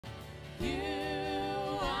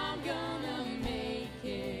you, I'm gonna make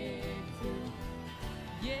it through.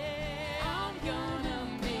 Yeah, I'm gonna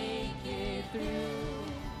make it through.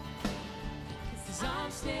 'Cause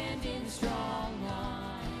I'm standing strong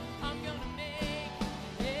on. I'm gonna make,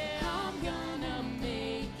 yeah, I'm gonna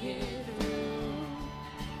make it through.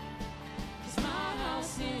 'Cause my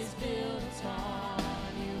house is built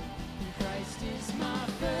on you, and Christ is my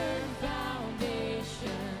firm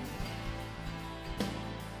foundation.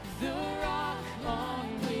 The rock on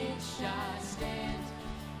which I stand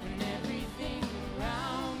when everything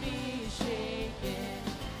around me is shaking.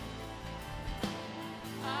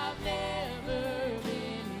 I've never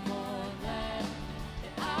been more glad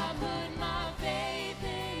that I put my faith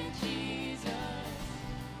in Jesus.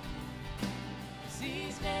 'Cause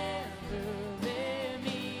he's never let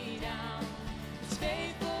me down. He's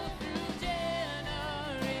faithful through generations.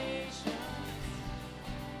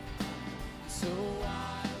 So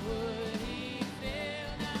why would he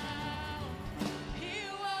fail now? He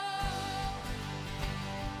won't.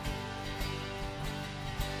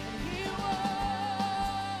 He won't.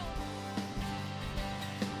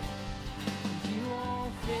 He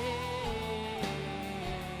won't fail.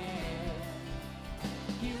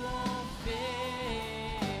 He won't fail.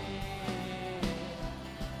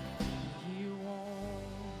 He won't.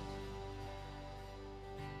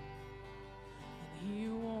 And he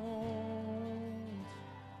won't.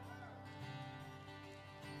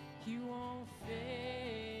 He won't fail.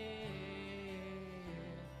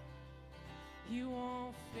 He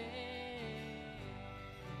won't fail.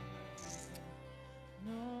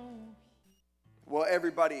 No. Well,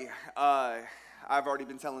 everybody, I've already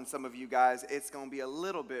been telling some of you guys it's going to be a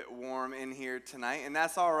little bit warm in here tonight, and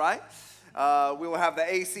that's all right. We will have the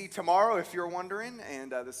AC tomorrow, if you're wondering,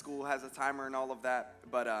 and the school has a timer and all of that,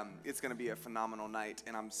 but it's going to be a phenomenal night,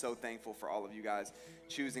 and I'm so thankful for all of you guys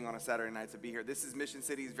choosing on a Saturday night to be here. This is Mission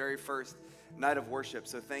City's very first night of worship,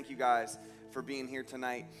 so thank you guys for being here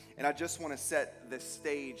tonight, and I just want to set the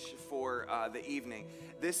stage for the evening.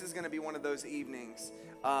 This is going to be one of those evenings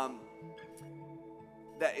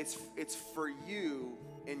that it's for you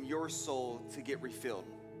in your soul to get refilled.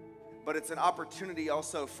 But it's an opportunity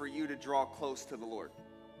also for you to draw close to the Lord.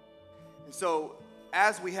 And so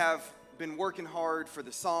as we have been working hard for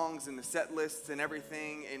the songs and the set lists and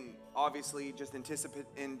everything, and obviously just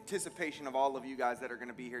anticipation of all of you guys that are going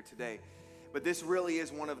to be here today, but this really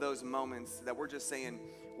is one of those moments that we're just saying,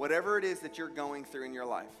 whatever it is that you're going through in your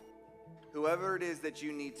life, whoever it is that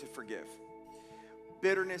you need to forgive,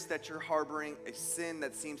 bitterness that you're harboring, a sin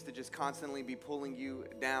that seems to just constantly be pulling you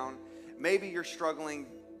down. Maybe you're struggling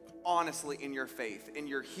honestly in your faith, and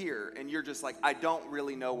you're here and you're just like, I don't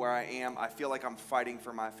really know where I am. I feel like I'm fighting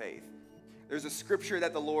for my faith. There's a scripture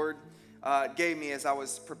that the Lord gave me as I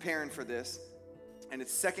was preparing for this, and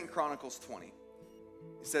it's 2 Chronicles 20.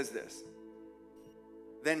 It says this: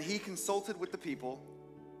 Then he consulted with the people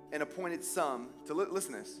and appointed some to,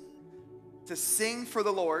 listen to this, to sing for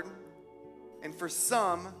the Lord, and for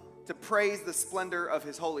some to praise the splendor of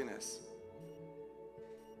his holiness.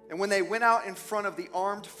 And when they went out in front of the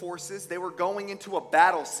armed forces, they were going into a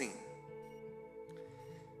battle scene.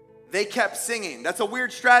 They kept singing. That's a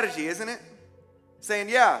weird strategy, isn't it? Saying,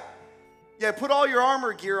 yeah, put all your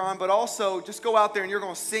armor gear on, but also just go out there and you're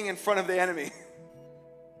going to sing in front of the enemy.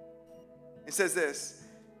 It says this: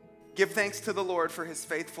 Give thanks to the Lord, for his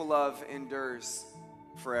faithful love endures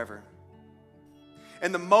forever.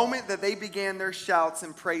 And the moment that they began their shouts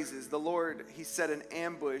and praises, the Lord, he set an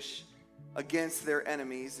ambush against their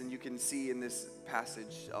enemies. And you can see in this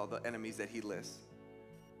passage all the enemies that he lists,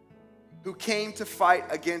 who came to fight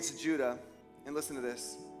against Judah. And listen to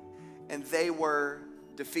this: and they were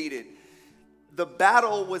defeated. The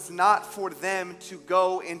battle was not for them to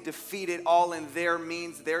go and defeat it all in their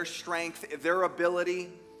means, their strength, their ability,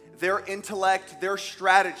 their intellect, their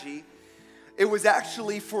strategy. It was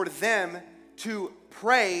actually for them to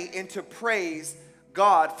pray and to praise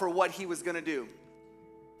God for what he was going to do.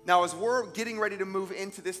 Now, as we're getting ready to move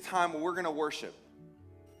into this time where we're going to worship,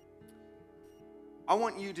 I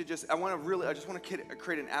just want to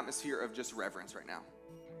create an atmosphere of just reverence right now.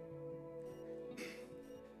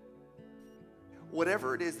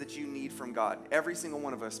 Whatever it is that you need from God, every single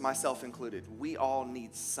one of us, myself included, we all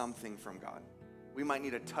need something from God. We might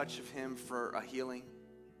need a touch of him for a healing.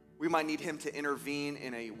 We might need him to intervene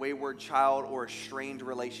in a wayward child or a strained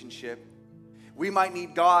relationship. We might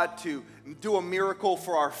need God to do a miracle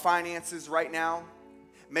for our finances right now.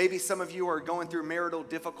 Maybe some of you are going through marital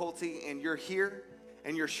difficulty and you're here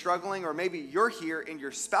and you're struggling, or maybe you're here and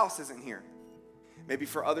your spouse isn't here. Maybe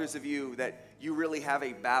for others of you that you really have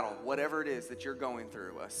a battle, whatever it is that you're going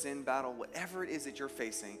through, a sin battle, whatever it is that you're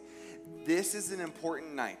facing, this is an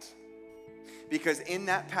important night. Because in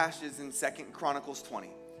that passage in 2 Chronicles 20,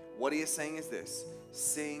 what he is saying is this: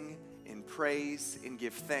 sing and praise and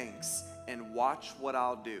give thanks and watch what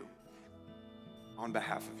I'll do on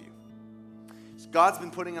behalf of you. So God's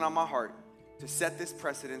been putting it on my heart to set this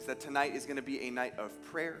precedence that tonight is going to be a night of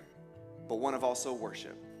prayer, but one of also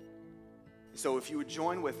worship. So if you would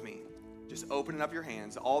join with me, just opening up your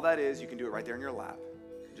hands. All that is, you can do it right there in your lap,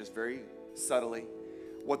 just very subtly.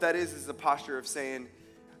 What that is a posture of saying,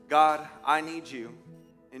 God, I need you,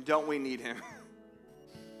 and don't we need him?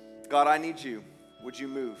 God, I need you. Would you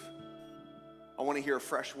move? I want to hear a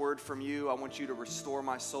fresh word from you. I want you to restore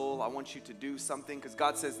my soul. I want you to do something, because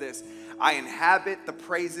God says this: I inhabit the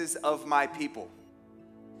praises of my people.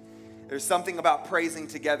 There's something about praising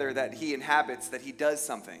together that he inhabits, that he does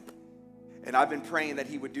something. And I've been praying that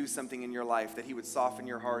he would do something in your life, that he would soften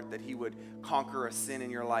your heart, that he would conquer a sin in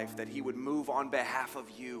your life, that he would move on behalf of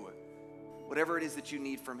you. Whatever it is that you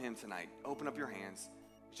need from him tonight, open up your hands.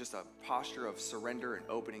 It's just a posture of surrender and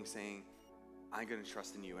opening, saying, I'm going to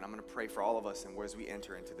trust in you. And I'm going to pray for all of us and as we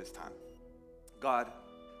enter into this time. God,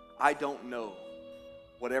 I don't know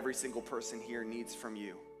what every single person here needs from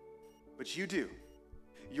you, but you do.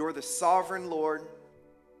 You're the sovereign Lord.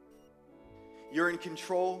 You're in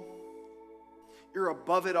control. You're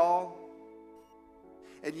above it all.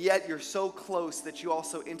 And yet you're so close that you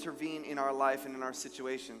also intervene in our life and in our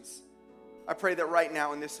situations. I pray that right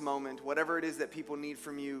now in this moment, whatever it is that people need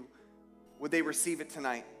from you, would they receive it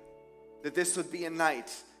tonight? That this would be a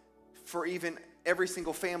night for even every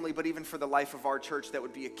single family, but even for the life of our church, that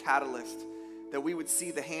would be a catalyst, that we would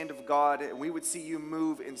see the hand of God and we would see you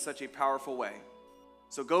move in such a powerful way.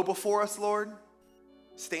 So go before us, Lord.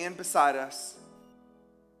 Stand beside us.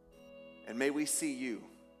 And may we see you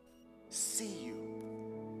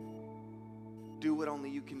do what only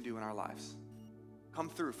you can do in our lives. Come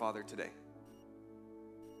through, Father, today.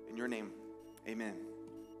 In your name, amen.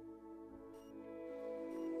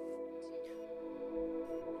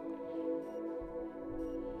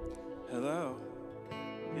 Hello.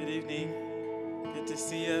 Good evening. Good to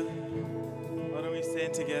see you. Why don't we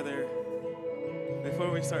stand together?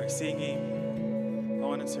 Before we start singing, I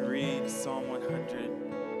wanted to read Psalm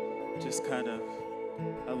 100. Just kind of,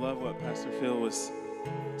 I love what Pastor Phil was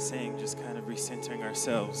saying, just kind of recentering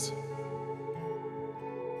ourselves.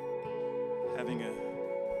 Having a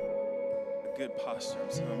good posture.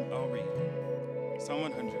 So I'll read. Psalm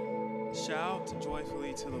 100. Shout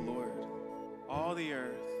joyfully to the Lord, all the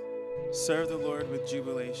earth. Serve the Lord with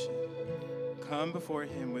jubilation. Come before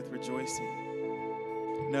him with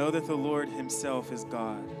rejoicing. Know that the Lord himself is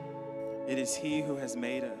God. It is he who has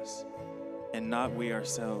made us, and not we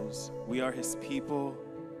ourselves. We are his people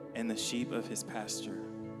and the sheep of his pasture.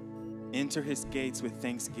 Enter his gates with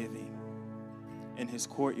thanksgiving and his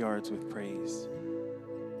courtyards with praise.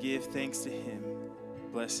 Give thanks to him.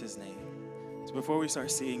 Bless his name. So before we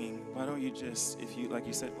start singing, why don't you just, if you, like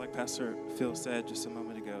you said, like Pastor Phil said just a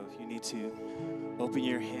moment ago, if you need to open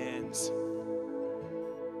your hands,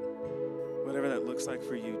 whatever that looks like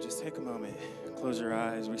for you, just take a moment, close your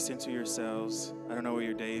eyes, recenter yourselves. I don't know what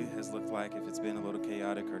your day has looked like, if it's been a little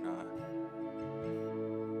chaotic or not.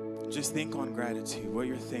 Just think on gratitude, what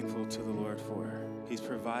you're thankful to the Lord for. He's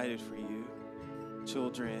provided for you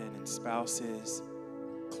children and spouses,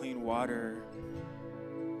 clean water.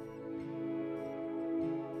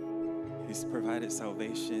 He's provided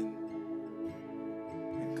salvation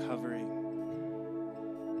and covering,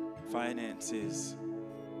 finances.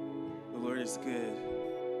 The Lord is good.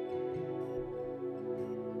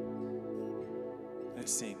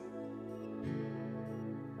 Let's sing.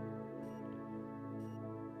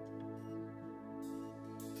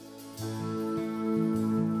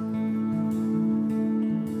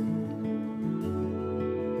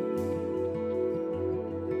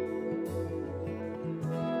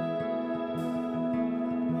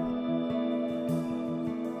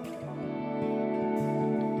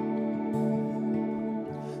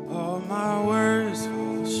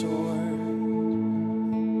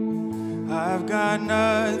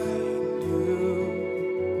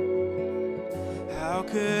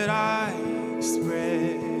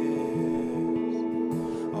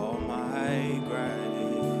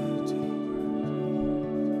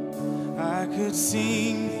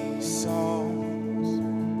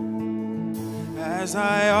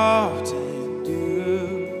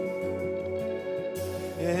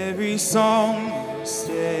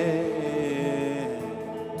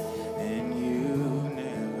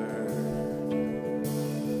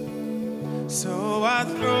 So I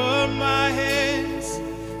throw up my hands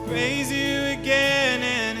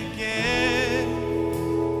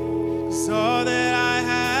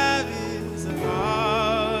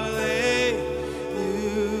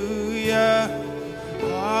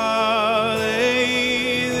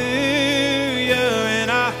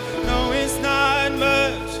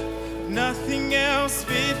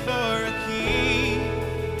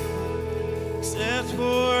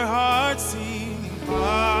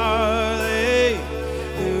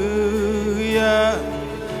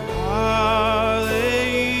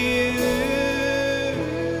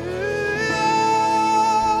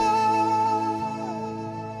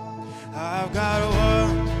I've got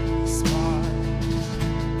one spot.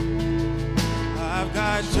 I've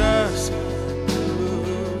got just you.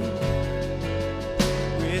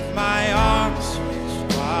 With my arms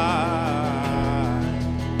stretched wide,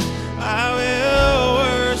 I will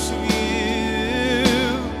worship you.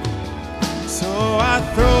 So I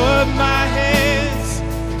throw up my hands,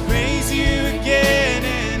 praise you again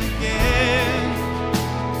and again.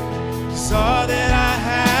 'Cause all that I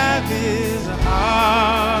have is a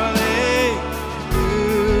hallelujah,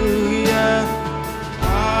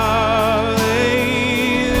 hallelujah.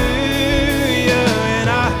 And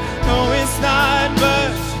I know it's not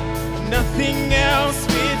much, nothing else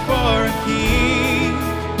fit for a king,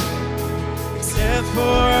 except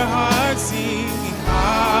for a heart singing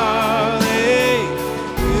hallelujah,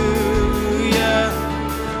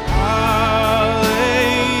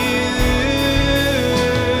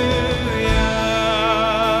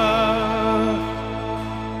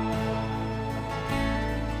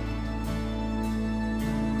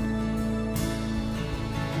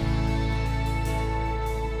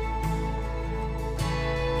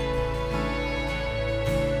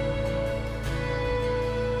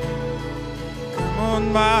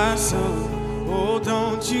 my soul, oh,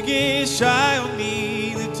 don't you get shy on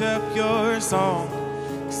me. Lift up your song,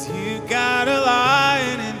 'cause you got a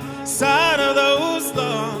lion inside of those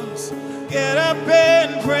lungs. Get up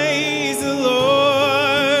and praise the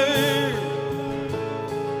Lord.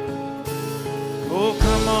 Oh,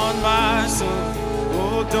 come on, my soul,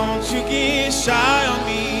 oh, don't you get shy on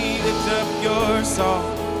me. Lift up your song,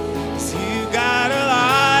 'cause you got a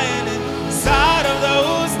lion inside of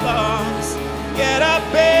those lungs. Get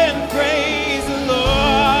up and praise the Lord.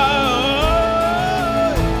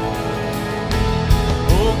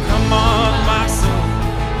 Oh, come on, my soul.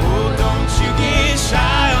 Oh, don't you get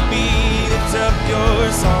shy on me. Lift up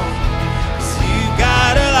your song, 'cause you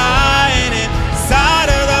got a lion inside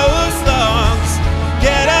of those lungs.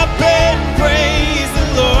 Get up and praise the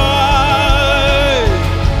Lord.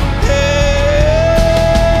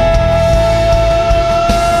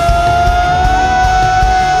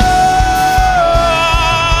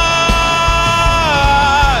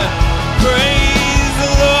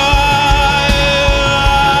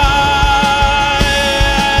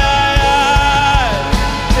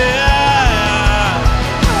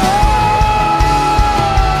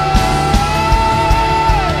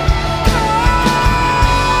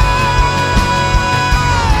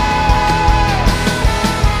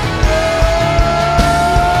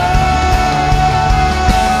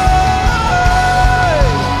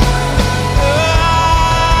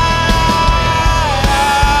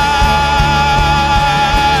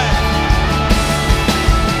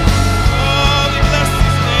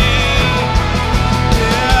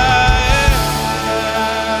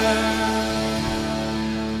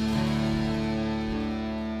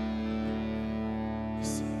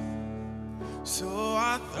 So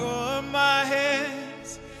I throw up my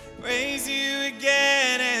hands, praise you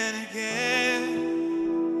again and again.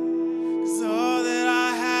 'Cause all that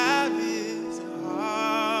I have is a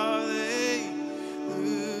hallelujah,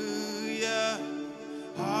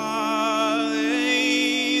 hallelujah.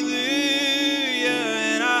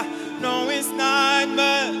 And I know it's not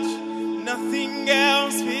much, nothing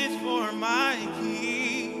else fit for my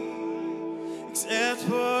king, except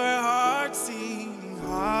for a heart singing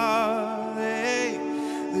hallelujah,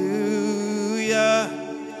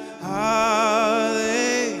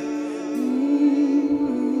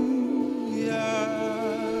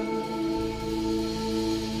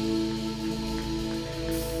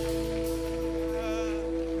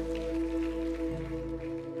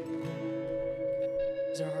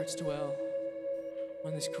 As our hearts dwell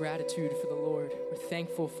on this gratitude for the Lord, we're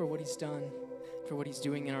thankful for what He's done, for what He's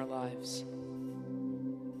doing in our lives.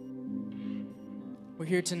 We're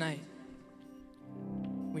here tonight.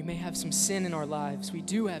 We may have some sin in our lives. We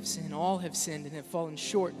do have sin. All have sinned and have fallen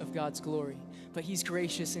short of God's glory. But He's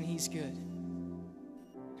gracious and He's good.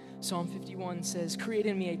 Psalm 51 says, "Create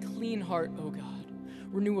in me a clean heart, O God.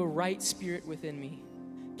 Renew a right spirit within me.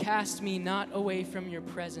 Cast me not away from your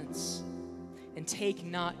presence, and take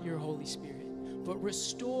not your Holy Spirit, but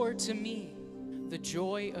restore to me the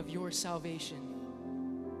joy of your salvation,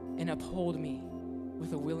 and uphold me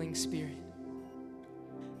with a willing spirit."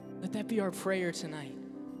 Let that be our prayer tonight.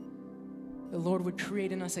 The Lord would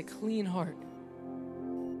create in us a clean heart.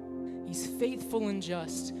 He's faithful and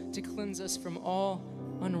just to cleanse us from all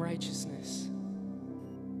unrighteousness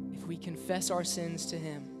if we confess our sins to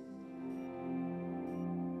Him.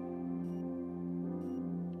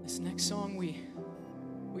 This next song, we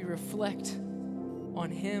reflect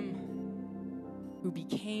on Him who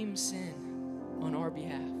became sin on our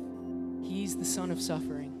behalf. He's the Son of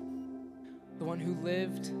suffering, the one who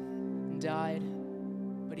lived and died,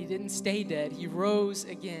 but he didn't stay dead. He rose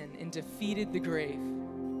again and defeated the grave.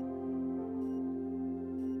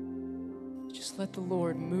 Just let the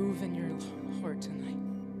Lord move in your heart tonight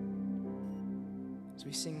as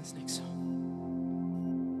we sing this next song.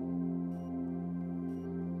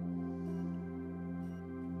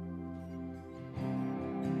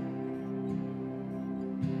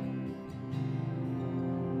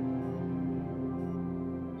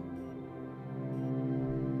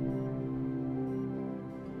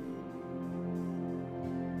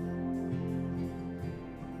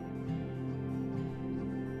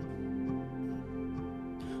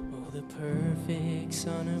 Perfect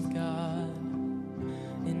Son of God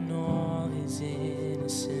in all his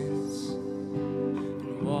innocence,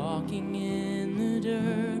 and walking in the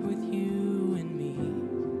dirt with you and me.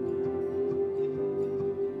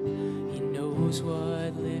 He knows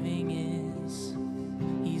what living is.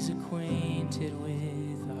 He's acquainted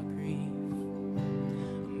with our grief.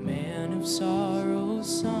 A man of sorrow,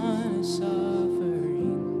 son of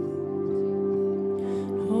suffering.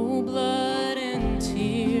 No blood and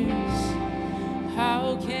tears.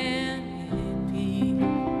 How can it be?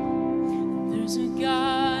 There's a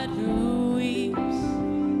God who weeps,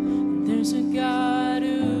 there's a God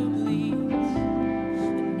who bleeds,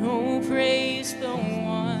 and no praise the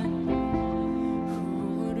one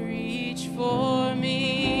who would reach for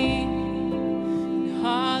me. And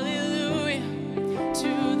hallelujah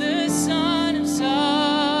to the Son of suffering.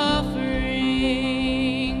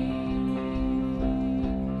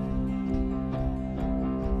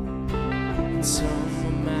 And some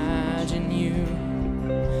imagine you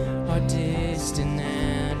are distant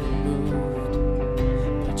and removed,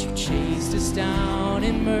 but you chased us down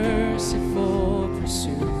in merciful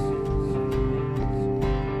pursuit.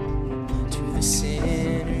 To the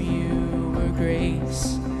sinner you were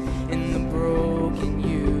grace, and the broken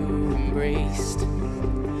you embraced.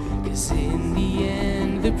 'Cause in the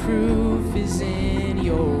end the proof is in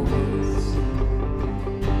your words.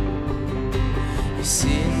 Yes,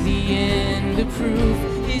 in the end the proof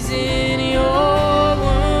is in your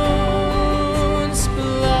wounds,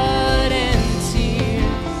 blood and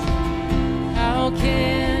tears. How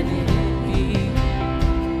can it be?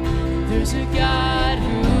 There's a God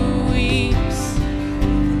who weeps,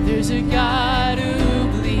 there's a God who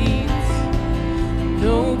bleeds.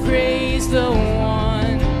 No praise the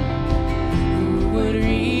one who would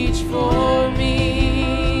reach for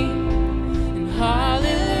me. And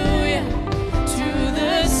hallelujah to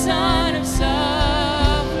the Son of suffering.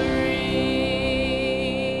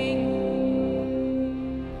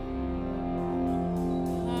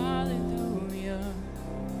 Hallelujah.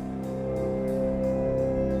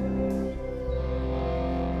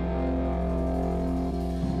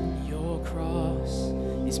 Your cross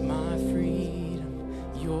is my freedom,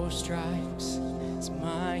 your stripes is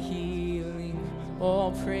my healing.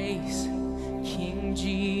 All praise, King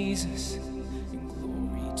Jesus, and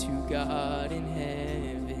glory to God in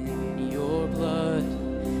heaven. Your blood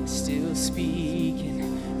is still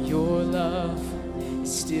speaking, your love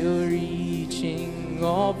is still reaching.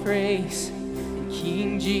 All praise, and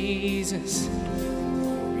King Jesus,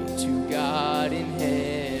 glory to God in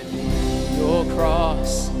heaven. Your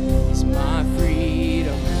cross is my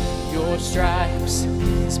freedom, your stripes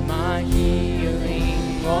is my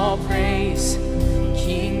healing. All praise,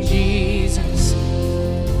 King Jesus,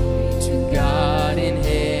 glory to God in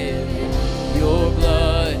heaven. Your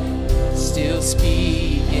blood still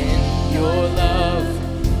speaking, your love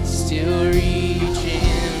still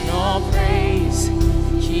reaching. All praise,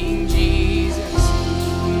 King Jesus,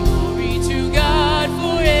 glory to God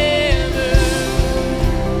forever.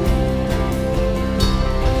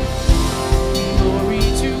 Glory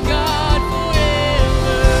to God forever.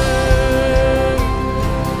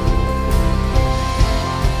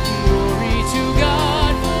 Glory to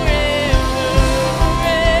God forever,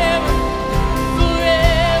 forever,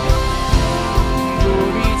 forever.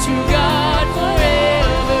 Glory to God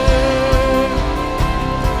forever.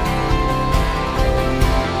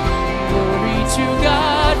 Glory to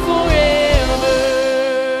God forever.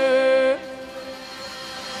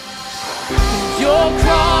 Your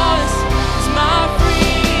cross is my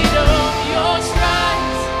freedom, your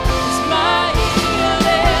stripes is my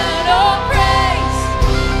healing. All praise,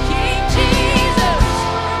 King Jesus,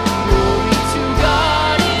 glory to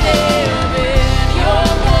God in heaven. Your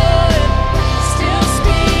blood still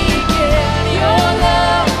speaking, your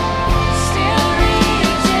love still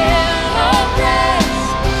reaching. All praise,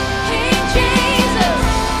 King Jesus,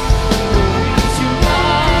 glory to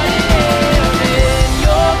God in heaven.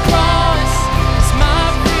 Your cross is my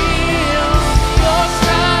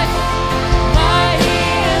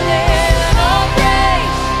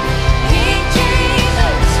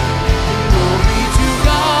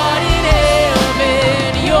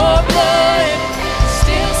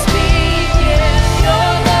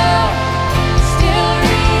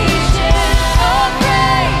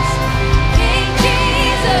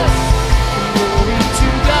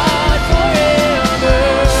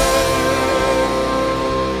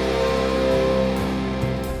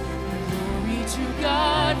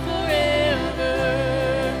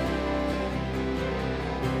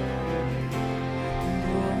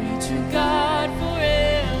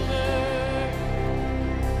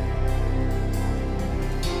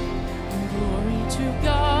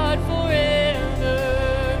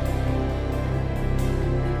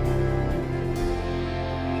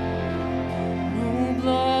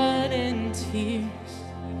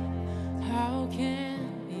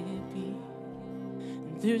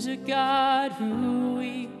There's a God who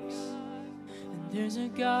weeps, and there's a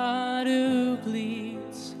God who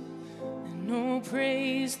bleeds, and oh,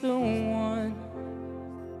 praise the one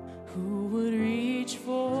who would reach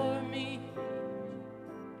for me.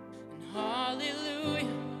 And hallelujah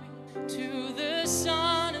to the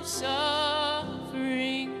Son of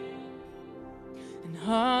suffering, and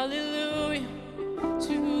hallelujah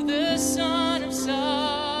to the Son of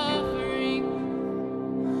suffering.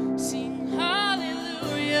 Sing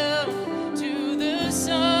hallelujah to the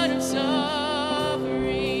Son of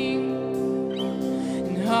suffering,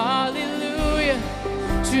 and hallelujah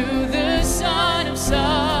to the Son of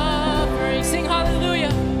suffering. Sing hallelujah,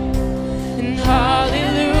 and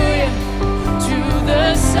hallelujah to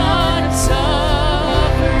the Son of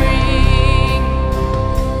suffering,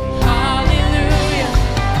 hallelujah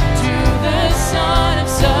to the Son of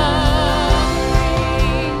suffering,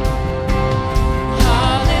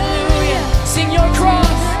 hallelujah. Sing your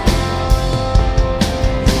cross.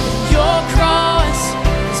 Your cross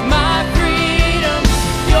is my freedom,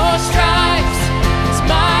 your stripes is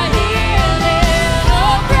my healing.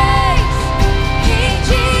 Oh, praise King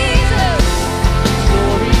Jesus.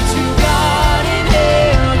 Glory to God in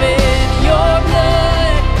heaven. Your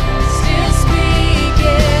blood still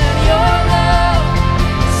speaking, your love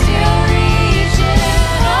still reaching.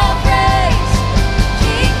 Oh, praise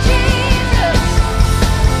King Jesus.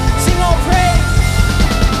 Sing all praise.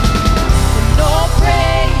 And all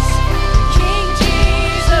praise King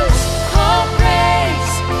Jesus. All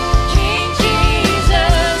praise King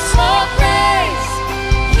Jesus. All praise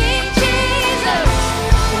King Jesus.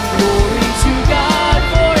 Glory to God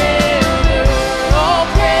forever. All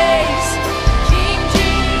praise King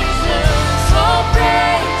Jesus. All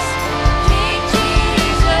praise King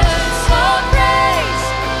Jesus. All praise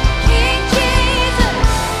King Jesus.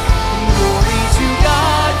 Glory to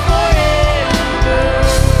God forever.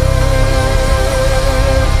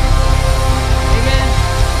 Amen.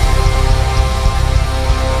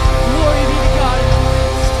 Glory be to God in the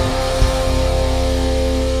highest.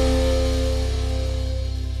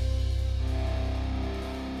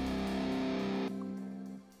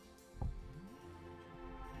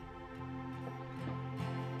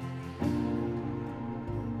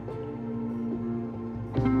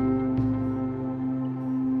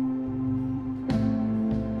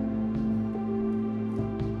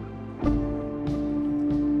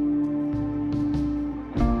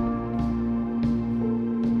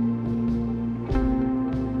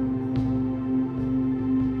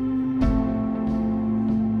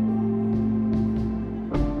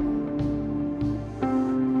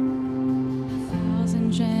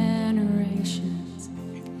 Thousand generations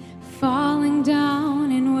falling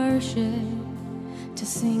down in worship to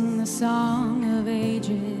sing the song of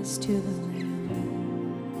ages to the Lamb.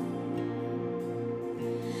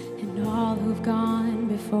 And all who've gone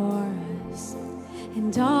before us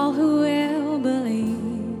and all who will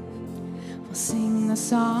believe will sing the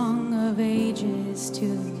song of ages to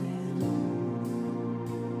the Lamb.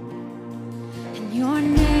 And your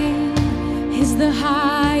name is the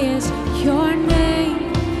highest, your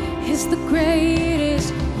name is the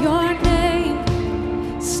greatest, your name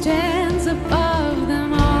stands above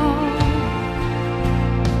them all.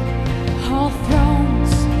 All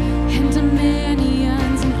thrones and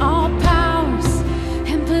dominions and all powers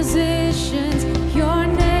and positions, your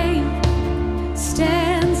name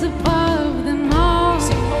stands above them all.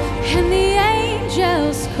 And the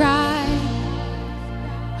angels cry,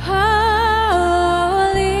 holy,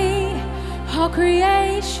 all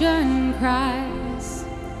creation cries,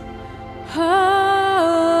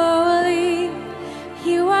 holy,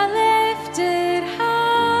 you are lifted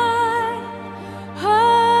high,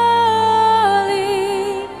 holy,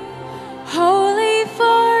 holy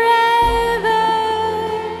forever.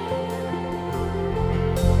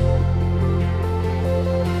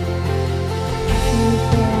 If you've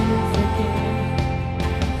been forgiven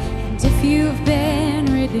and if you've been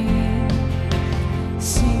redeemed,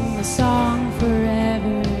 sing the song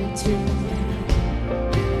forever to Him.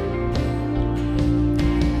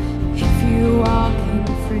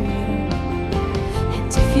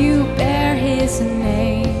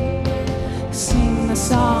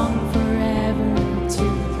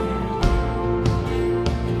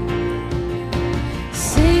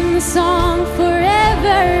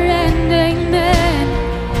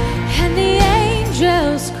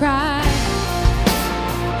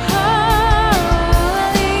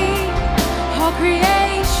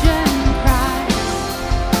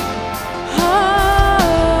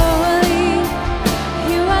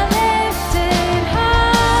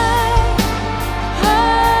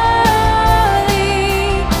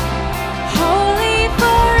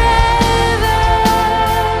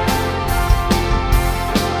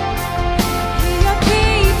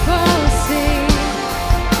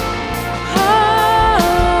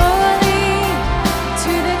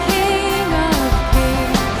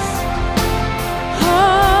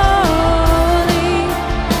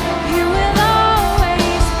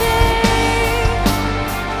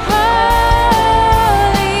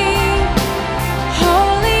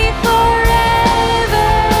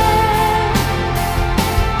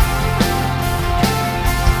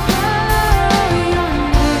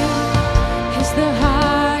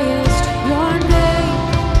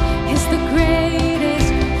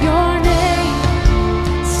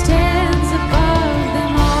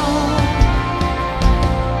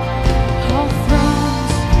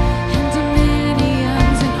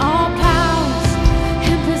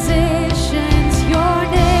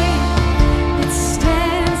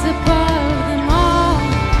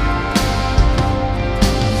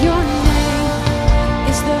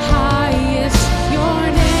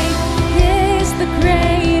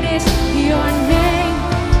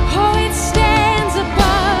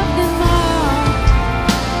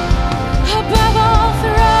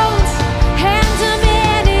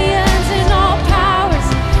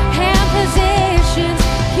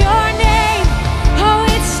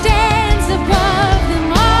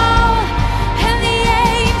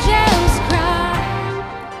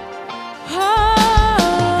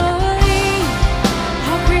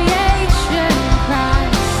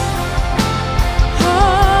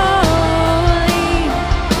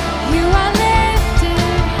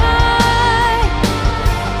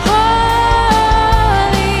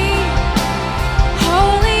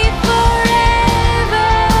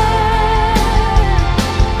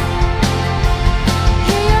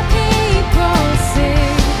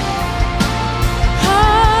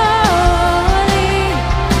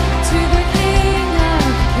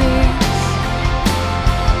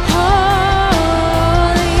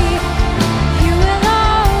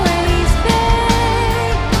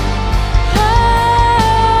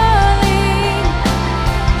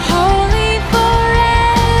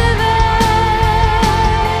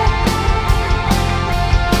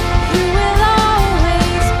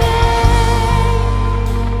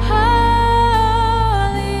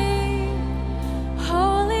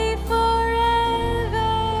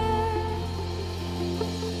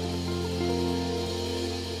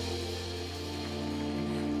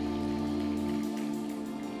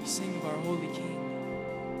 holy King,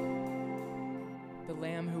 the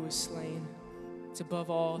Lamb who was slain. It's above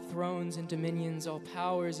all thrones and dominions, all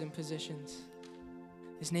powers and positions.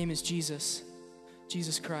 His name is Jesus,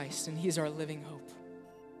 Jesus Christ, and he is our living hope.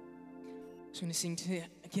 So I'm going to sing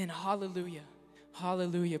again, hallelujah,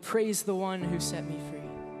 hallelujah. Praise the one who set me free.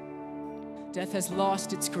 Death has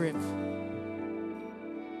lost its grip.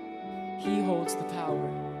 He holds the power.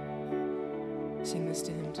 Sing this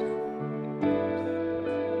to him tonight.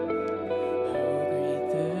 How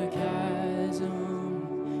great the chasm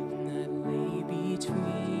that lay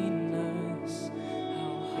between us.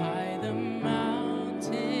 How high the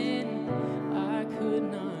mountain I could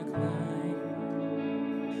not climb.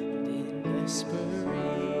 And in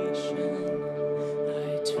desperation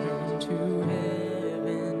I turned to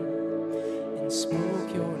heaven and spoke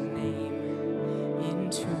your name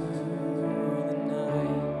into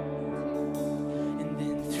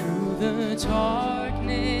the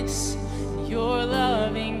darkness, your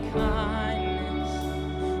loving kindness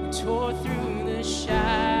tore through the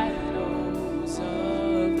shadows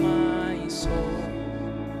of my soul.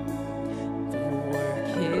 The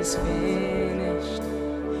work is finished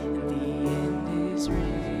and the end is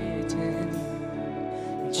written.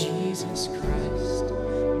 Jesus Christ,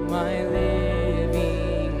 my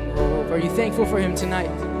living hope. Are you thankful for him tonight?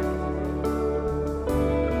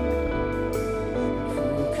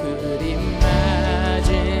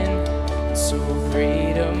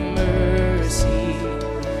 Great a mercy,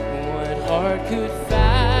 what heart could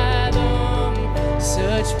fathom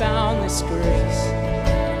such boundless grace?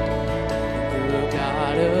 The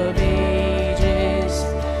God of ages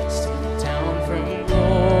stepped down from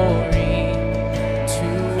glory to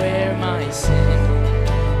wear my sin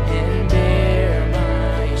and bear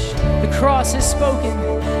my shame. The cross has spoken,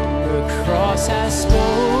 the cross has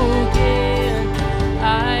spoken,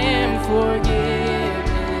 I am forgiven.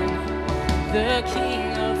 The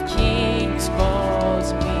King of Kings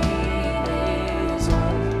calls me his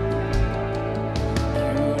own.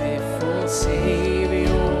 Beautiful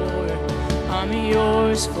Savior, I'm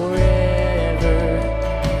yours forever.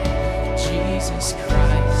 Jesus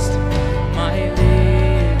Christ, my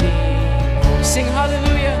living hope. Sing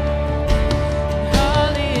hallelujah.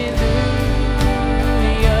 Hallelujah.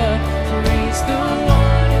 Praise the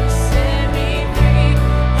one who set me free.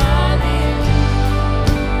 Hallelujah.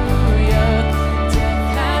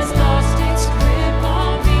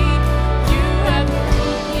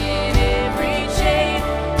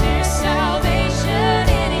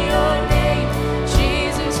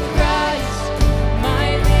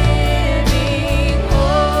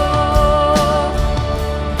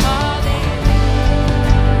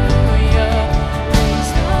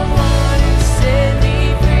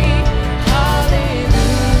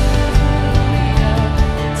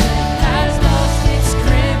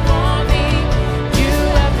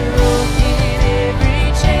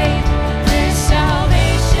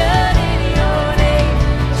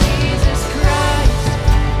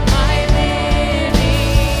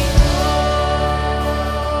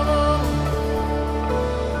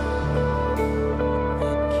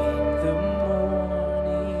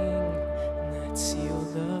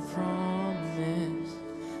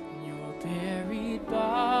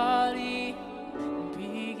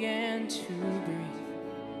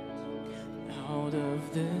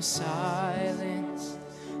 Silence,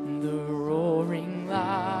 the roaring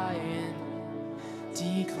lion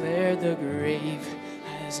declared the grave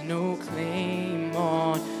has no claim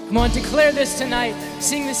on. Come on, declare this tonight.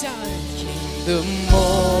 Sing this out. Came the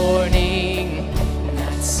morning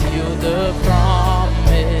that sealed the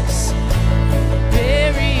promise.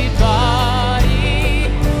 Buried body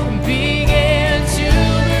began to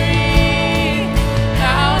breathe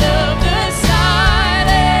out of the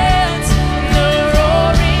silence. The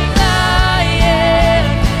roaring lion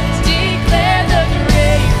declared the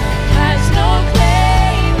grave has no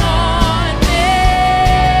claim on me.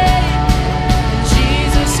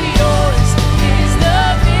 Jesus, yours is the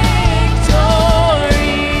victory.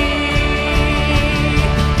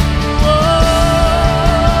 Whoa.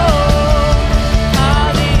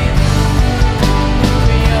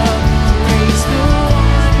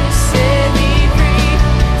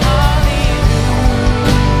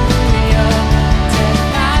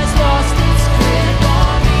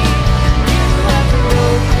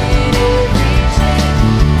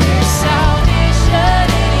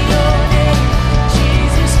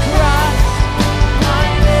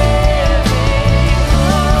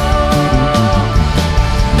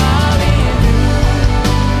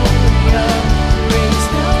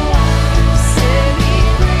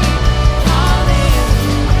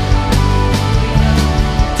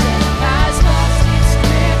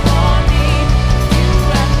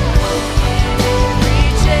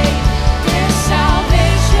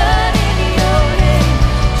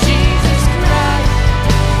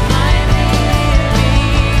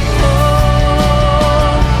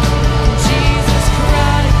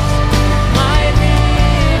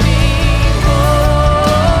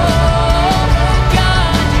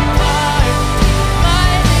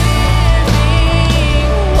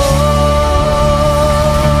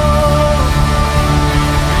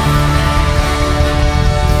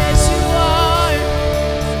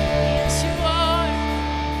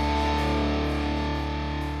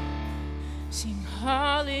 Sing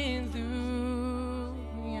hallelujah.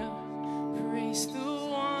 Praise the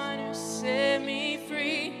one who set me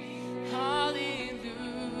free. Hallelujah.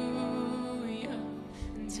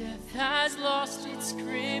 Death has lost its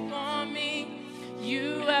grip on me.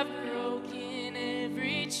 You have broken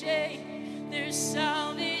every chain. There's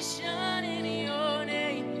salvation in your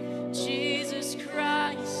name, Jesus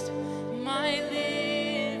Christ, my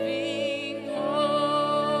living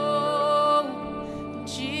hope.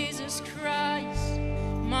 Jesus Christ,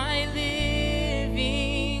 my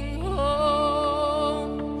living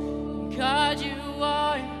hope. God, you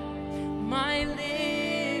are my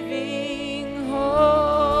living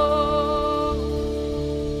hope.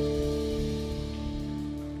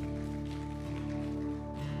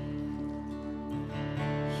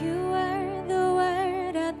 You were the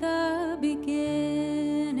Word at the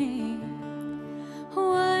beginning,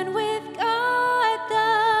 one with God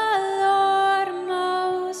the Lord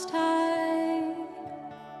Most High.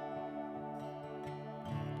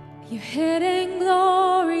 Your hidden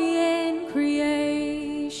glory in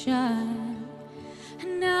creation,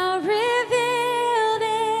 now revealed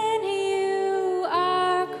in you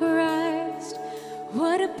are Christ.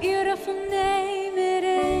 What a beautiful name it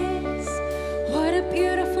is. What a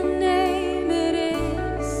beautiful name it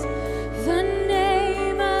is. The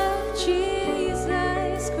name of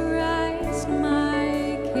Jesus Christ,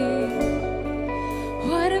 my King.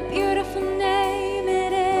 What a beautiful name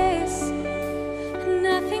it is.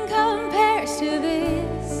 Nothing compares to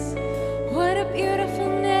this. What a beautiful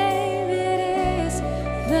name it is.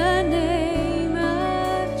 The name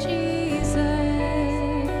of Jesus.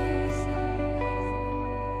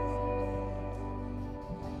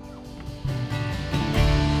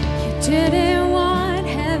 You didn't want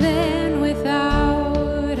heaven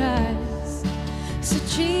without us. So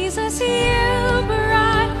Jesus, you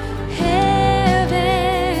brought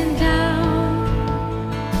heaven down.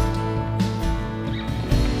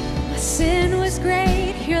 My sin was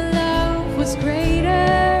great, your love was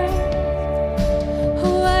greater.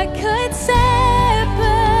 What could separate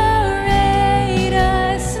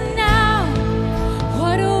us now?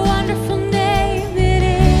 What a wonderful name it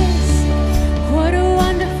is. What a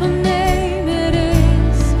wonderful name it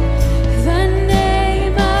is. The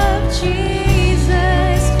name of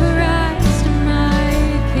Jesus Christ, my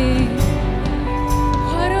King.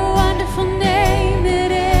 What a wonderful name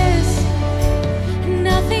it is.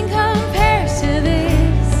 Nothing compares to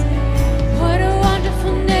this. What a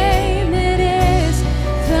wonderful name it is.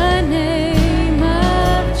 The name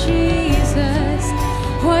of Jesus.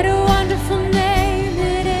 What a wonderful name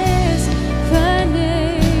it is. The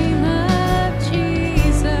name of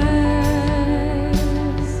Jesus.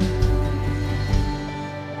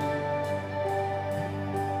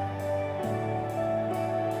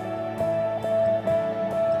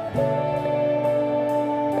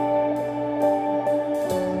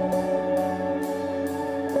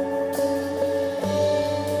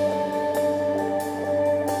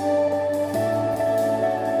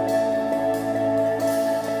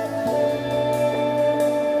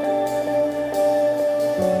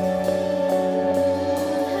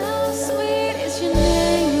 How sweet is your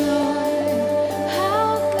name, Lord.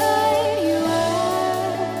 How good you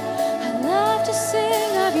are. I love to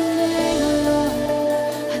sing of your name, Lord.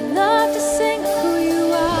 I love to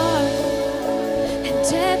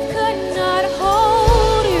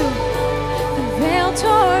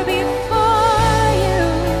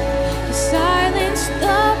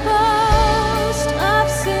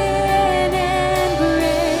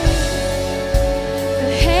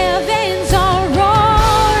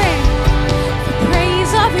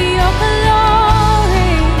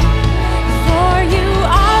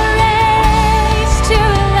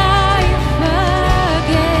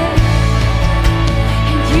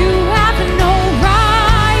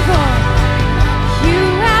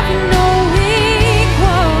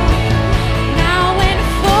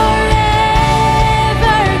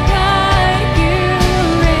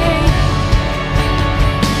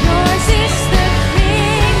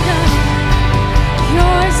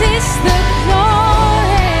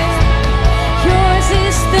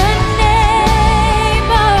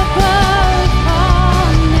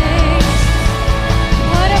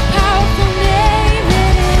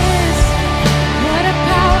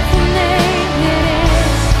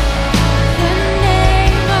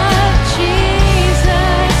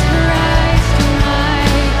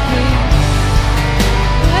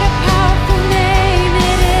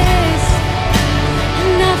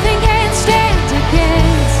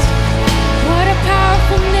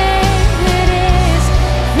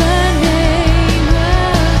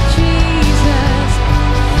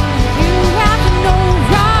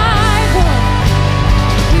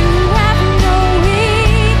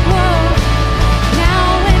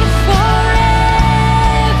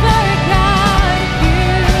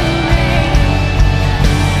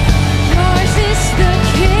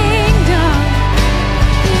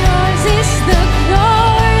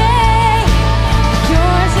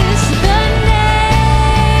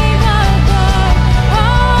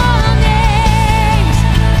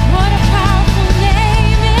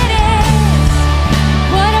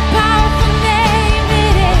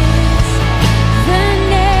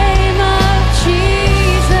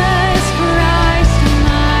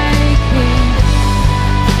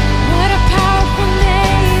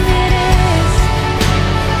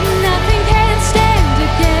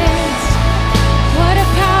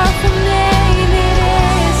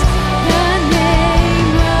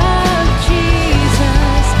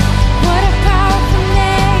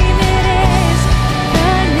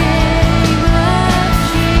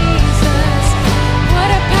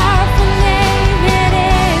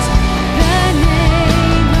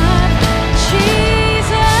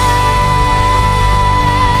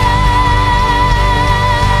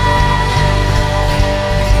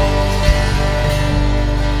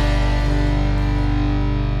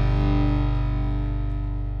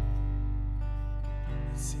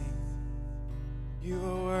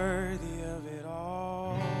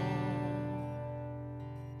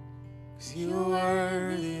 'cause you're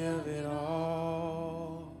worthy of it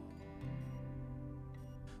all.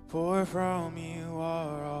 For from you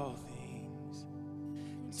are all things,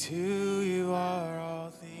 and to you are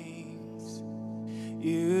all things.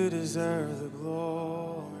 You deserve the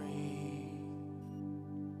glory.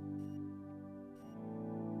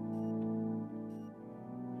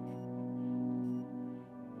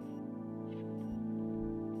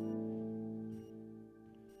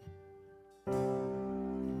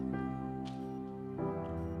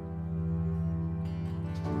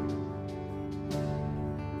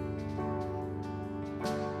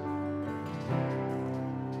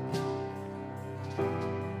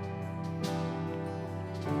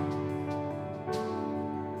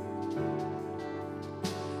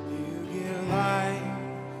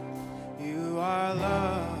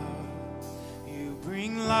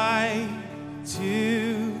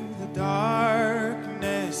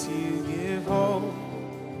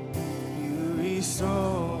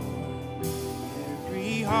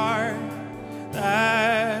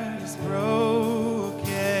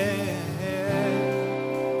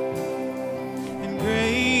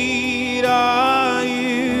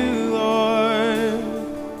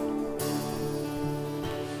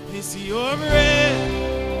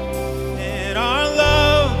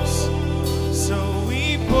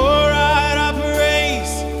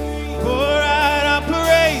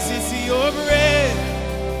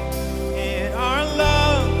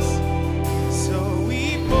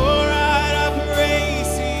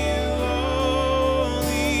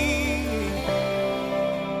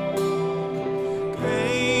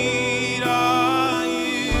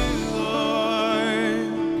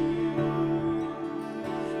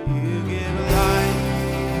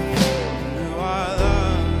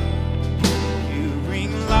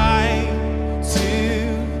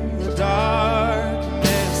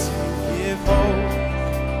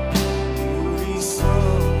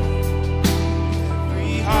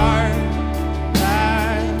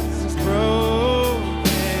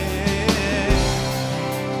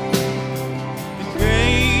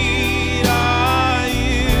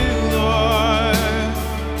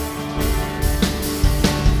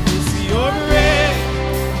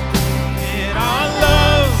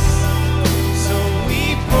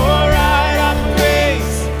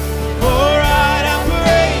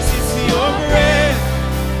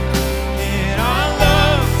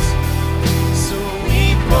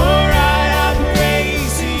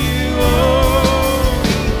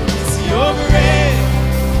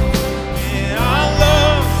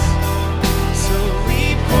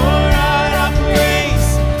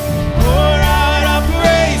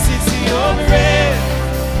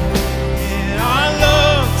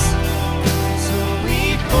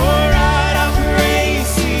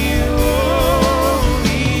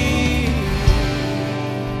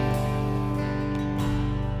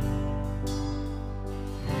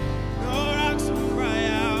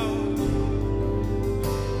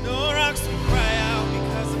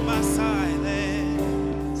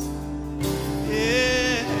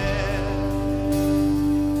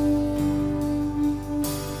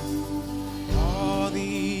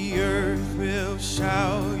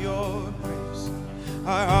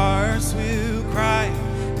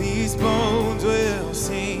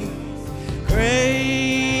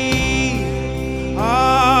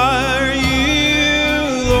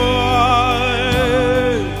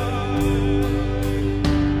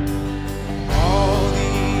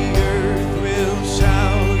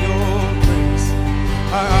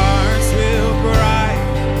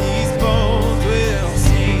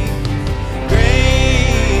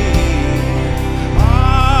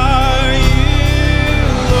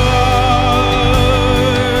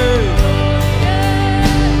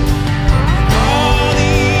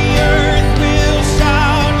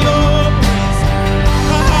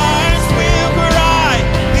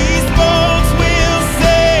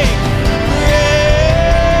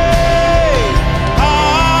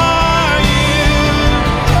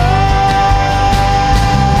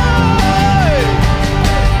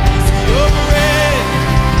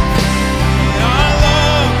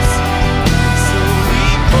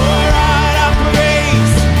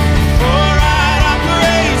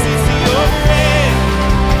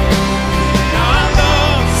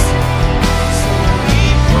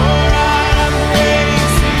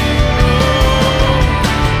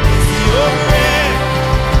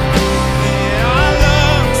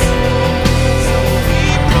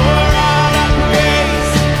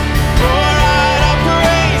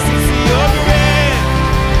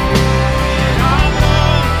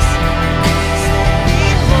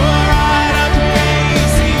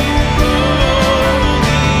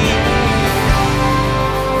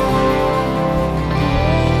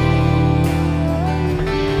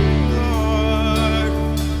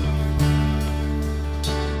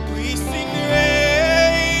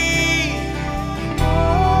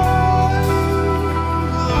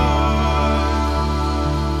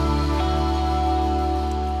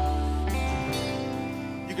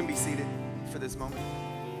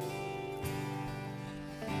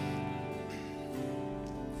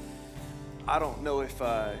 I don't know if,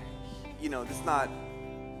 this is not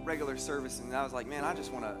regular service. And I was like, man, I'm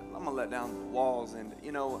going to let down the walls. And,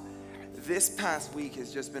 this past week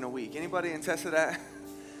has just been a week. Anybody attest to that?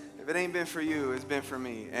 If it ain't been for you, it's been for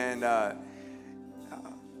me. And,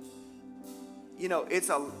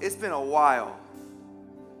 it's been a while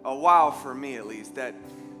for me at least, that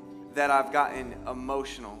I've gotten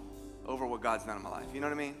emotional over what God's done in my life. You know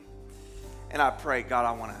what I mean? And I pray, God,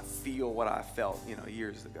 I want to feel what I felt,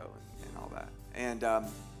 years ago and all that. And,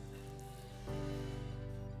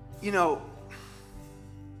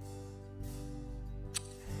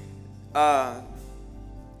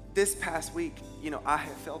 this past week, I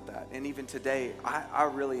have felt that. And even today, I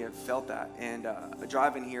really have felt that. And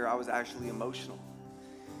driving here, I was actually emotional.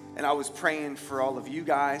 And I was praying for all of you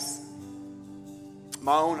guys,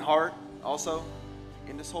 my own heart also,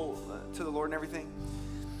 in this whole, to the Lord and everything.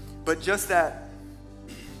 But just that,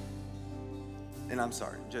 and I'm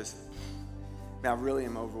sorry, man, I really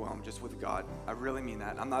am overwhelmed just with God. I really mean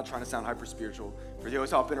that. I'm not trying to sound hyper spiritual. For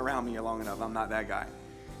those who've been around me long enough, I'm not that guy.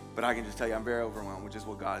 But I can just tell you, I'm very overwhelmed with just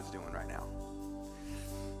what God is doing right now.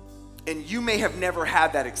 And you may have never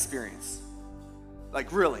had that experience.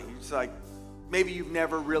 Like really, it's like maybe you've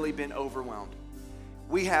never really been overwhelmed.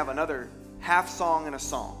 We have another half song and a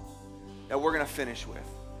song that we're going to finish with.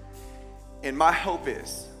 And my hope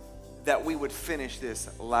is that we would finish this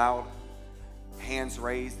loud, hands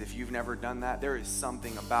raised. If you've never done that, there is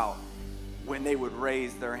something about when they would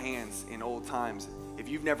raise their hands in old times. If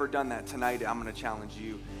you've never done that tonight, I'm going to challenge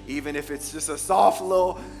you. Even if it's just a soft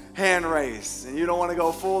little hand raise and you don't want to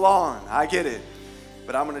go full on, I get it.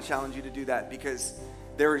 But I'm going to challenge you to do that, because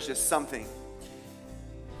there is just something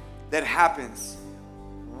that happens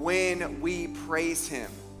when we praise him,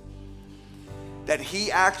 that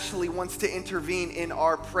he actually wants to intervene in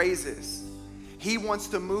our praises. He wants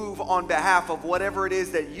to move on behalf of whatever it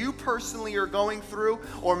is that you personally are going through,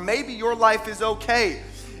 or maybe your life is okay.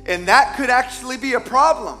 And that could actually be a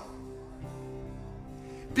problem,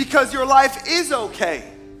 because your life is okay.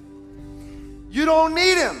 You don't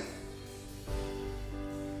need him.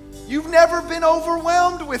 You've never been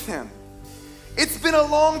overwhelmed with him. It's been a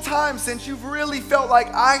long time since you've really felt like,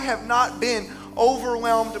 I have not been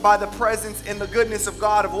overwhelmed by the presence and the goodness of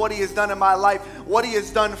God, of what he has done in my life, what he has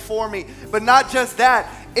done for me. But not just that,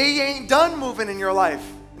 he ain't done moving in your life.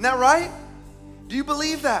 Isn't that right? Do you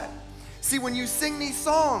believe that? See, when you sing these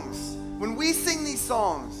songs, when we sing these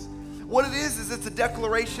songs, what it is it's a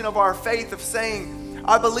declaration of our faith, of saying,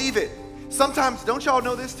 I believe it. Sometimes, don't y'all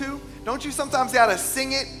know this too? Don't you sometimes gotta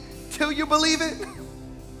sing it till you believe it?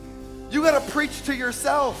 You gotta preach to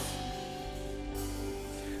yourself.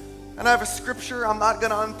 And I have a scripture. I'm not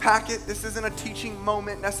gonna unpack it. This isn't a teaching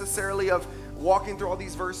moment necessarily of walking through all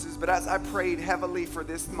these verses, but as I prayed heavily for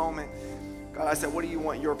this moment, God, I said, what do you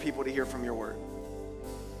want your people to hear from your word?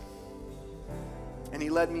 And he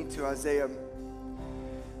led me to Isaiah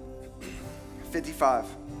 55.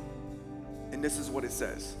 And this is what it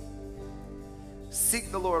says. Seek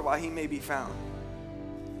the Lord while he may be found.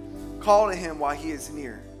 Call to him while he is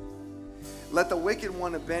near. Let the wicked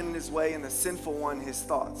one abandon his way, and the sinful one his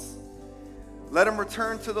thoughts. Let him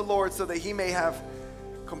return to the Lord, so that he may have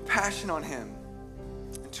compassion on him,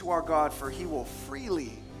 and to our God, for he will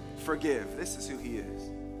freely forgive. This is who he is.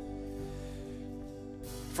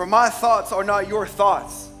 For my thoughts are not your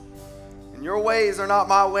thoughts, and your ways are not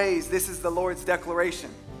my ways. This is the Lord's declaration.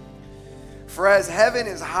 For as heaven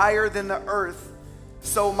is higher than the earth,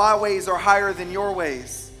 so my ways are higher than your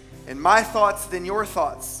ways, and my thoughts than your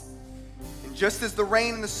thoughts. And just as the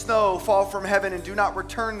rain and the snow fall from heaven and do not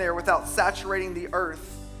return there without saturating the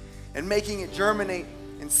earth and making it germinate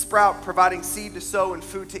and sprout, providing seed to sow and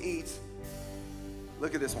food to eat.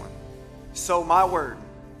 Look at this one. So my word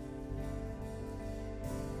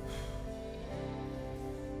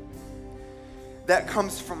that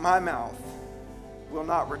comes from my mouth will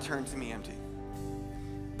not return to me empty,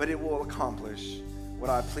 but it will accomplish what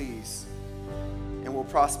I please and will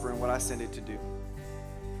prosper in what I send it to do.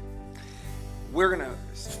 We're going to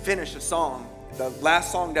finish a song. The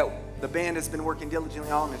last song that the band has been working diligently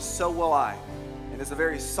on is So Will I. And it's a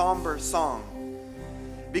very somber song,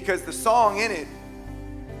 because the song in it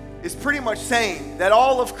is pretty much saying that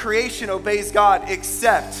all of creation obeys God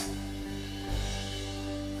except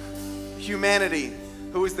humanity,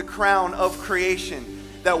 who is the crown of creation.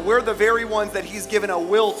 That we're the very ones that he's given a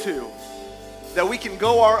will to. That we can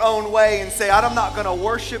go our own way and say, I'm not going to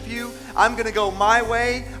worship you. I'm going to go my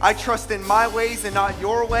way. I trust in my ways and not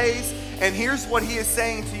your ways. And here's what he is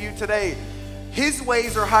saying to you today. His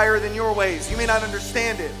ways are higher than your ways. You may not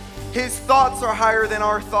understand it. His thoughts are higher than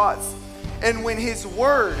our thoughts. And when his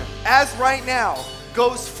word, as right now,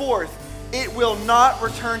 goes forth, it will not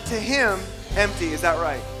return to him empty. Is that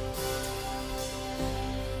right?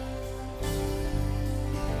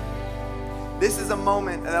 This is a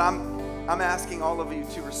moment that I'm asking all of you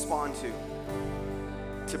to respond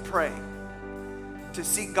to pray, to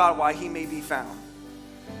seek God while he may be found.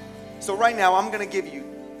 So right now, I'm going to give you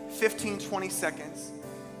 15, 20 seconds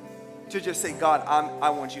to just say, God, I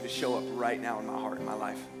want you to show up right now in my heart, in my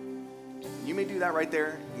life. You may do that right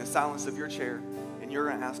there in the silence of your chair, and you're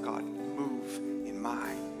going to ask God, move in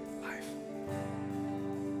my life.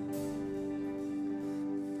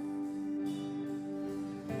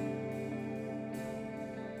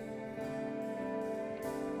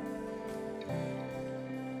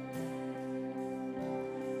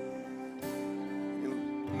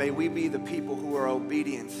 And may we be the people who are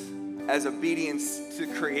obedient, as obedience to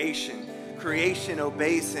creation. Creation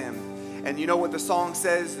obeys him. And you know what the song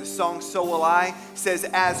says? The song, So Will I, says,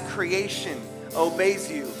 as creation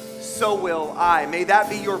obeys you, so will I. May that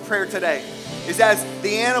be your prayer today. Is as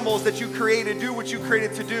the animals that you created do what you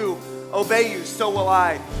created to do, obey you, so will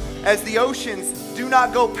I. As the oceans do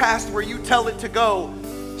not go past where you tell it to go,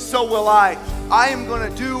 so will I. I am going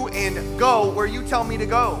to do and go where you tell me to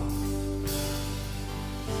go.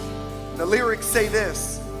 The lyrics say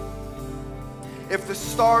this: if the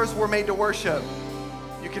stars were made to worship,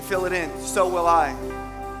 you can fill it in, so will I.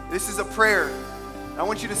 This is a prayer. I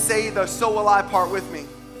want you to say the so will I part with me.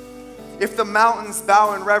 If the mountains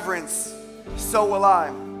bow in reverence, so will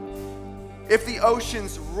I. If the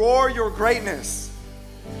oceans roar your greatness,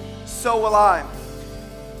 so will I.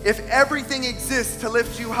 If everything exists to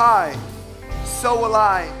lift you high, so will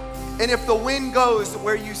I. And if the wind goes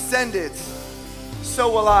where you send it,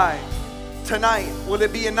 so will I. Tonight, will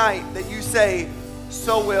it be a night that you say,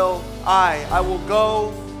 so will I. I will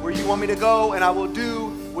go where you want me to go, and I will do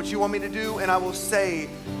what you want me to do, and I will say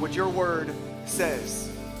what your word says.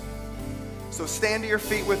 So stand to your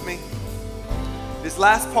feet with me. This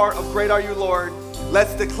last part of Great Are You, Lord,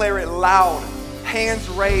 let's declare it loud, hands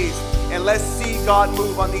raised, and let's see God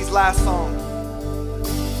move on these last songs.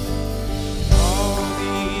 All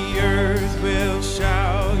the earth will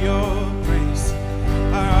shout your praise.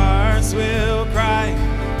 Our hearts will cry.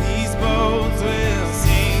 These bones will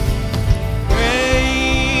sing. Great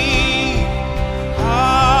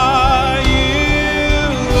are you,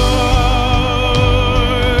 Lord.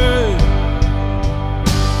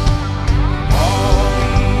 All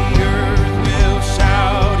the earth will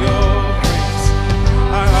shout your praise.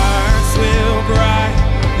 Our hearts will cry.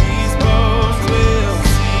 These bones will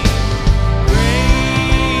sing. Great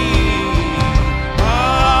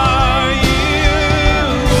are you,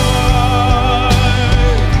 Lord.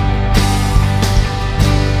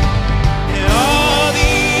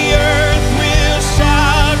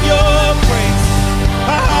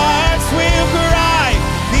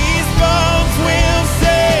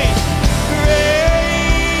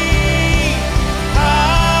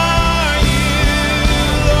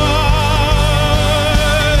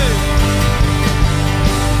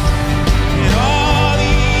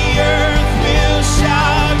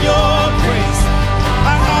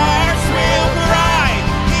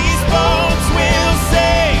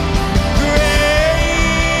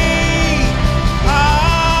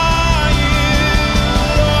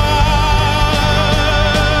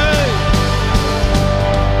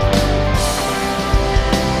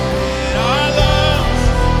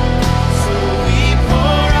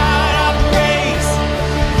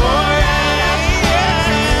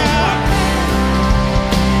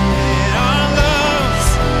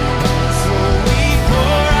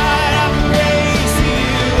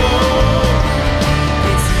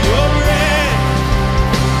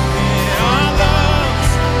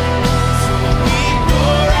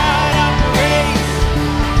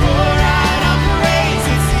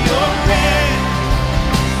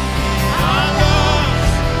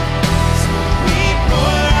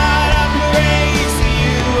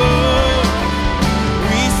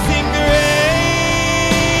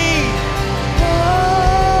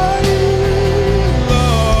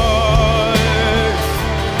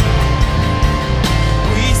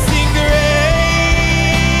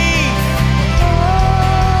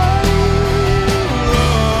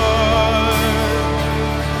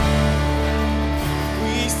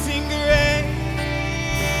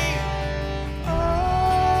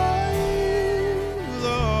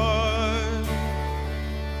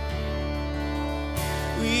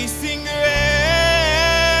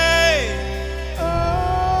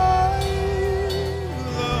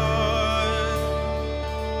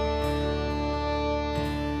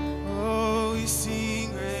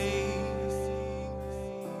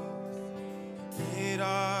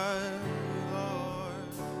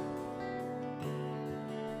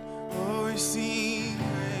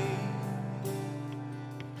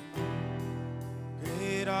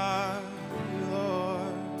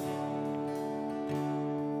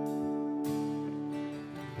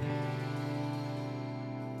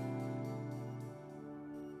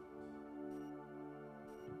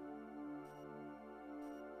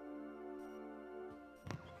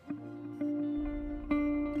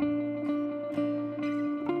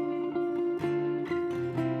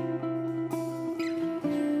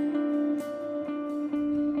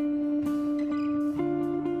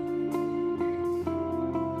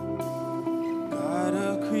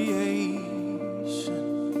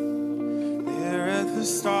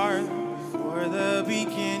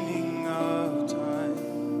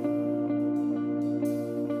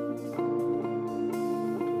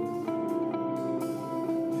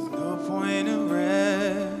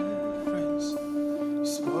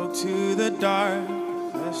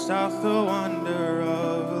 out the wonder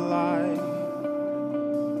of life.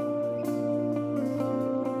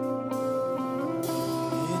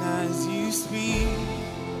 And as you speak,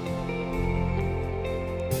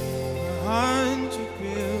 100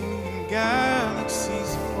 billion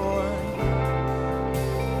galaxies are born.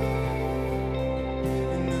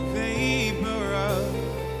 In the vapor of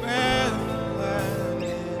red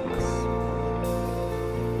planets,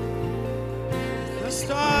 the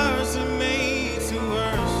stars are made to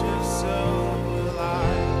worship, so will I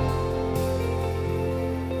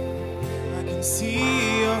can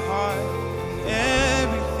see your heart in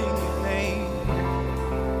everything you made.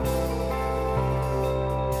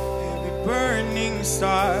 Every burning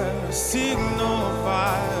star, a signal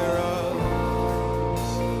fire of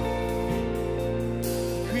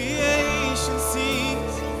creation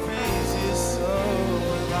sings your praises, so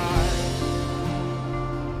will I.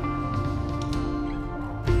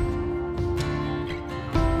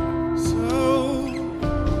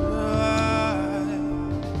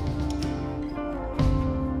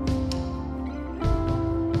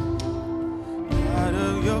 God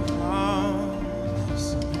of your promise,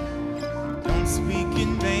 don't speak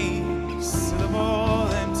in vain, syllable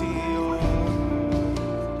empty.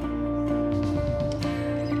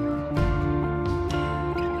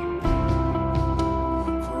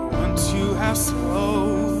 For once you have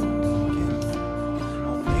spoken,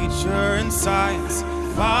 all nature and science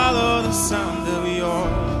follow the sound of your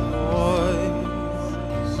voice.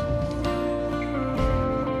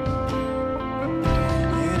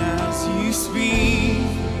 And as you speak,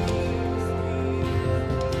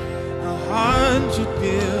 100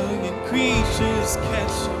 billion creatures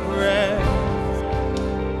catch your breath,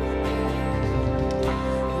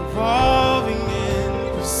 evolving in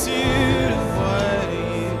pursuit of what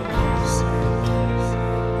is.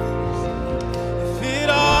 If it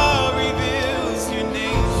all reveals your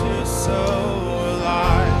nature, so will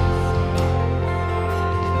I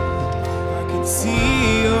can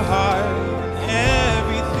see your heart in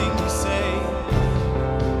everything you say.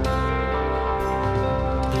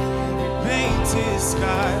 Every painted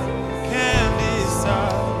sky, canvas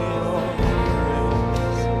of your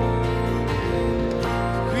grace.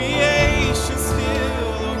 Creation still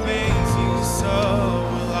obeys you, so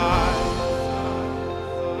will I.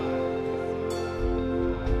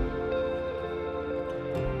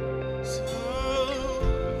 So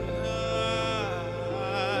will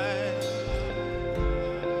I.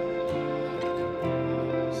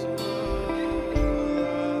 So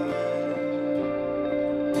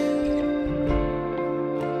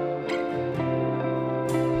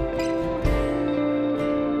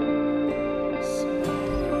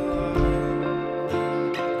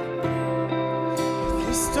if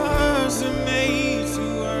the stars are made to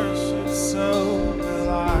worship, so will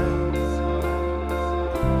I.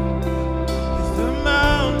 If the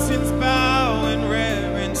mountains bow in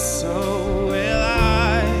reverence, so will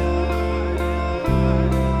I.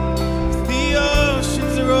 If the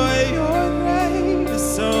oceans roar your praise,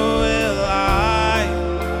 so will I.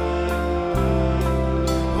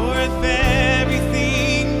 Or if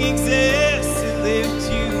everything exists and lifts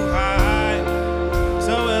you high,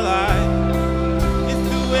 so will I. If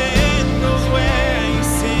the wind goes where you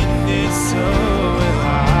send it, so will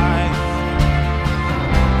I.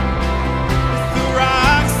 If the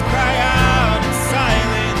rocks cry out in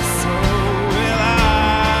silence, so will I.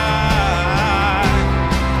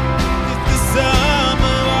 If the sum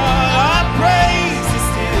of all our praises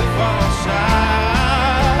still falls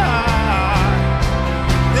short,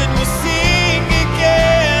 then we'll sing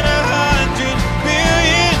again 100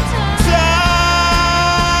 billion times.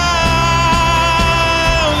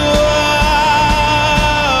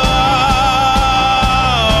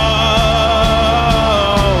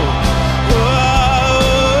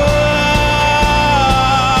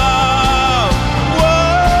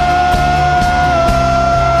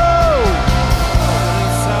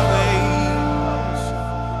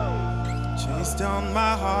 Chase down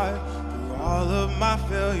my heart through all of my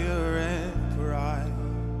failure and pride.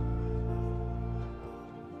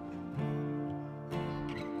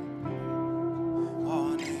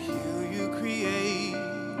 On a hill you created,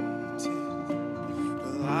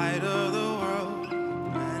 the light of the world,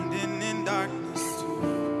 abandoned in darkness to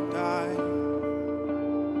die.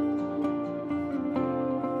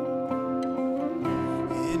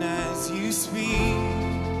 And as you speak,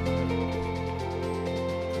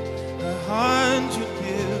 100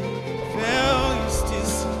 billion failures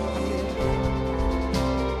disappear.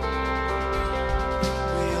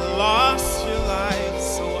 We lost your light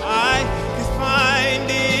so I could find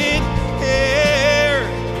it here.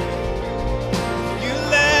 You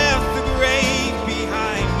left the grave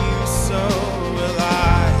behind you.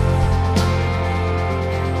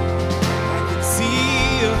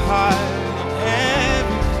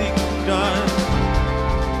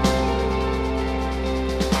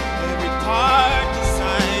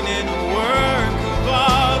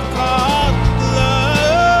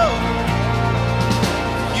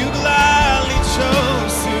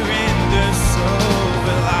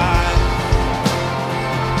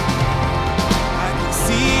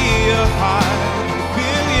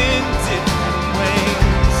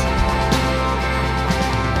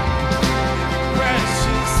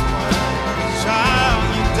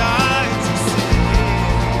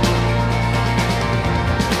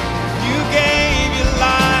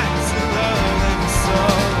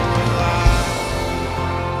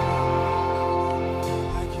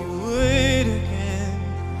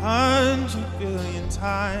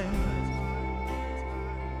 time.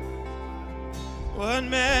 What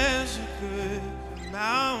measure could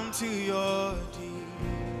amount to your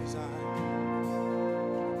desire?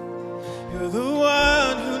 You're the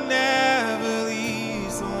one who never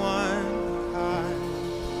leaves the one behind.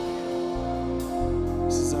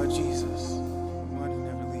 This is our Jesus, the one who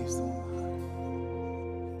never leaves the one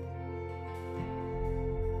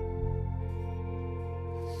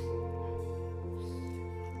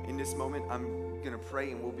behind. In this moment, I'm going to pray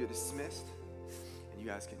and we'll be dismissed. And you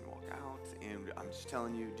guys can walk out. And I'm just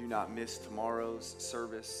telling you, do not miss tomorrow's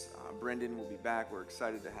service. Brendyn will be back. We're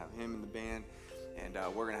excited to have him in the band. And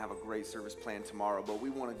we're going to have a great service planned tomorrow. But we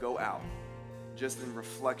want to go out just in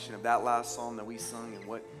reflection of that last psalm that we sung and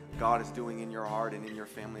what God is doing in your heart and in your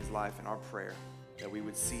family's life, and our prayer that we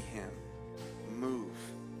would see him move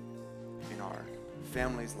in our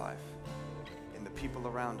family's life, in the people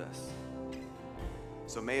around us.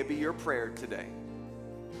 So may it be your prayer today.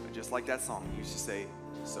 But just like that song, you should say,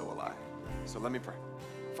 so will I. So let me pray.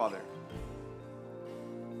 Father,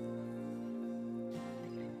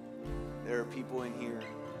 there are people in here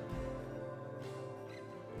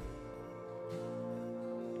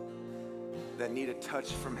that need a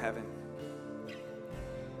touch from heaven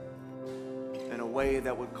in a way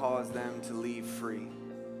that would cause them to leave free.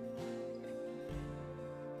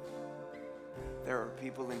 There are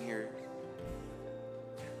people in here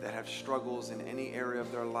that have struggles in any area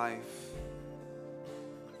of their life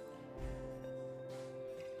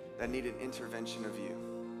that need an intervention of you.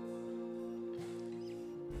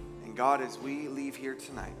 And God, as we leave here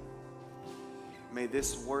tonight, may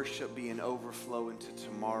this worship be an overflow into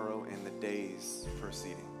tomorrow and the days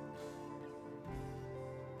preceding.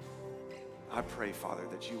 I pray, Father,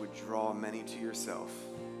 that you would draw many to yourself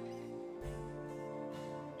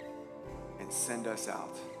and send us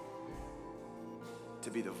out to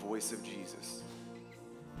be the voice of Jesus,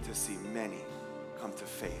 to see many come to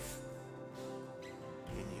faith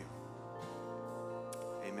in you.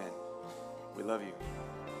 Amen. We love you.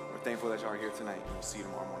 We're thankful that you are here tonight, and we'll see you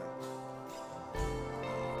tomorrow morning.